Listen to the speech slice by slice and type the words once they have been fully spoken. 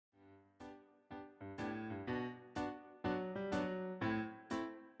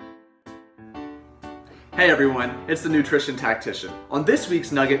Hey everyone, it's the Nutrition Tactician. On this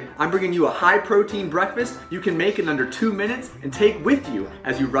week's nugget, I'm bringing you a high protein breakfast you can make in under 2 minutes and take with you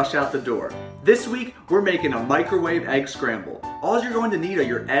as you rush out the door. This week, we're making a microwave egg scramble. All you're going to need are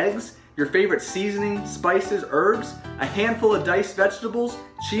your eggs, your favorite seasoning, spices, herbs, a handful of diced vegetables,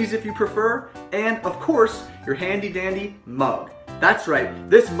 cheese if you prefer, and of course, your handy dandy mug. That's right,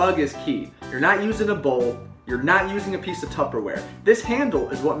 this mug is key. You're not using a bowl, you're not using a piece of Tupperware. This handle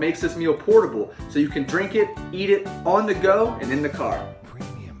is what makes this meal portable, so you can drink it, eat it, on the go, and in the car.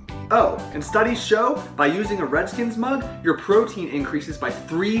 Oh, and studies show by using a Redskins mug, your protein increases by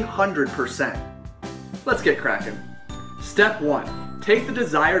 300%. Let's get cracking. Step 1. Take the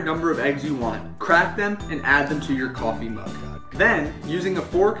desired number of eggs you want, crack them, and add them to your coffee mug. Then, using a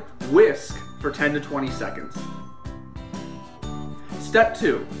fork, whisk for 10 to 20 seconds. Step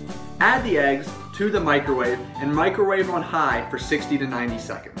 2. Add the eggs to the microwave and microwave on high for 60 to 90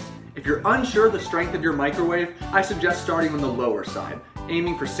 seconds. If you're unsure the strength of your microwave, I suggest starting on the lower side,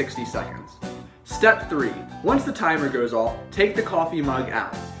 aiming for 60 seconds. Step 3. Once the timer goes off, take the coffee mug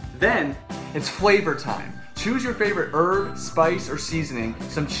out. Then, it's flavor time. Choose your favorite herb, spice, or seasoning,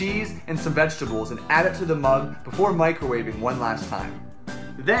 some cheese, and some vegetables, and add it to the mug before microwaving one last time.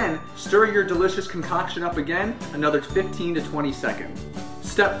 Then, stir your delicious concoction up again, another 15 to 20 seconds.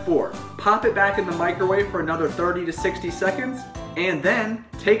 Step 4. Pop it back in the microwave for another 30 to 60 seconds, and then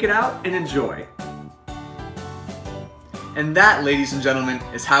take it out and enjoy. And that, ladies and gentlemen,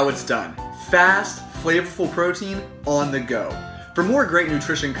 is how it's done. Fast, flavorful protein on the go. For more great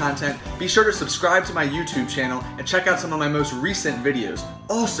nutrition content, be sure to subscribe to my YouTube channel and check out some of my most recent videos.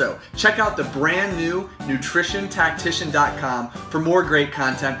 Also, check out the brand new nutritiontactician.com for more great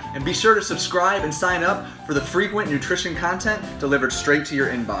content, and be sure to subscribe and sign up for the frequent nutrition content delivered straight to your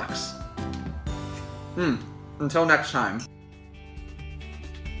inbox. Until next time.